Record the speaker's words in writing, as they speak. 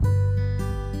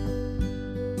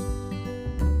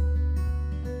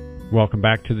Welcome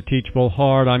back to the Teachable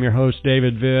Heart. I'm your host,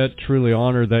 David Vitt. Truly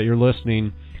honored that you're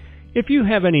listening. If you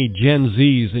have any Gen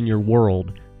Zs in your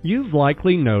world, you've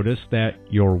likely noticed that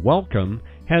your welcome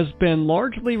has been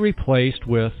largely replaced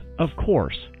with, of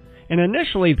course. And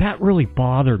initially, that really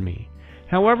bothered me.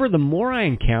 However, the more I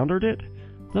encountered it,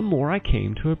 the more I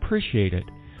came to appreciate it.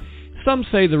 Some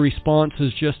say the response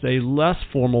is just a less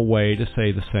formal way to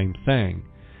say the same thing,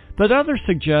 but others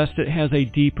suggest it has a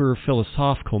deeper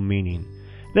philosophical meaning.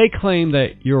 They claim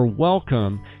that "you're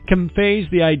welcome" conveys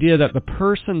the idea that the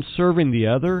person serving the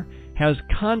other has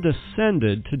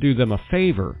condescended to do them a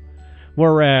favor,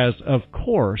 whereas "of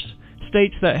course"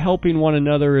 states that helping one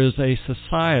another is a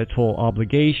societal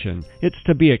obligation. It's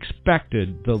to be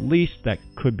expected, the least that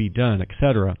could be done,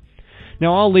 etc.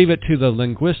 Now, I'll leave it to the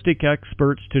linguistic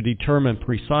experts to determine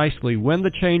precisely when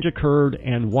the change occurred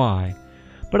and why.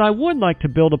 But I would like to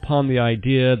build upon the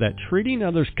idea that treating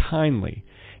others kindly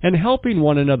and helping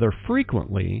one another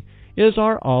frequently is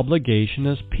our obligation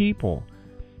as people,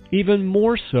 even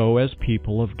more so as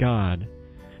people of God.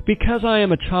 Because I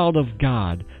am a child of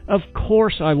God, of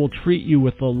course I will treat you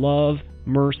with the love,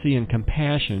 mercy, and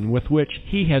compassion with which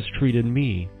He has treated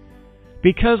me.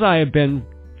 Because I have been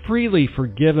freely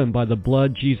forgiven by the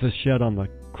blood Jesus shed on the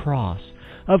cross,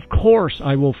 of course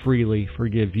I will freely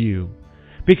forgive you.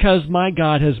 Because my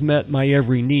God has met my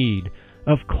every need,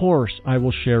 of course I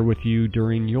will share with you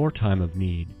during your time of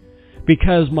need.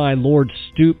 Because my Lord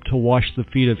stooped to wash the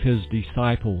feet of His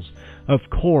disciples, of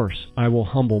course I will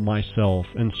humble myself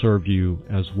and serve you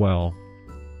as well.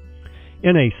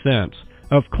 In a sense,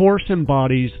 of course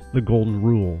embodies the golden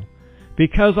rule.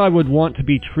 Because I would want to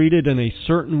be treated in a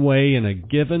certain way in a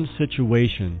given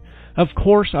situation, of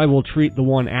course I will treat the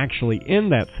one actually in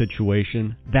that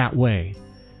situation that way.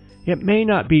 It may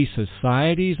not be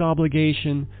society's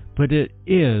obligation, but it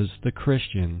is the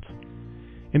Christian's.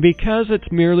 And because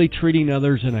it's merely treating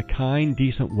others in a kind,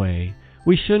 decent way,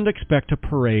 we shouldn't expect a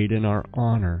parade in our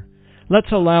honor.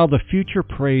 Let's allow the future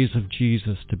praise of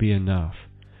Jesus to be enough.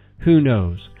 Who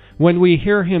knows? When we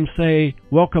hear Him say,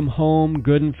 "Welcome home,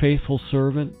 good and faithful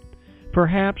servant,"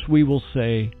 perhaps we will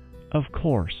say, "Of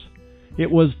course,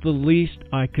 it was the least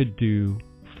I could do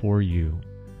for you."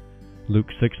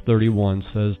 Luke 6:31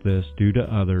 says this, "Do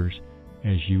to others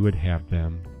as you would have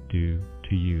them do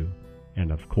to you."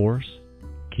 And of course,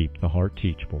 keep the heart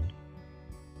teachable.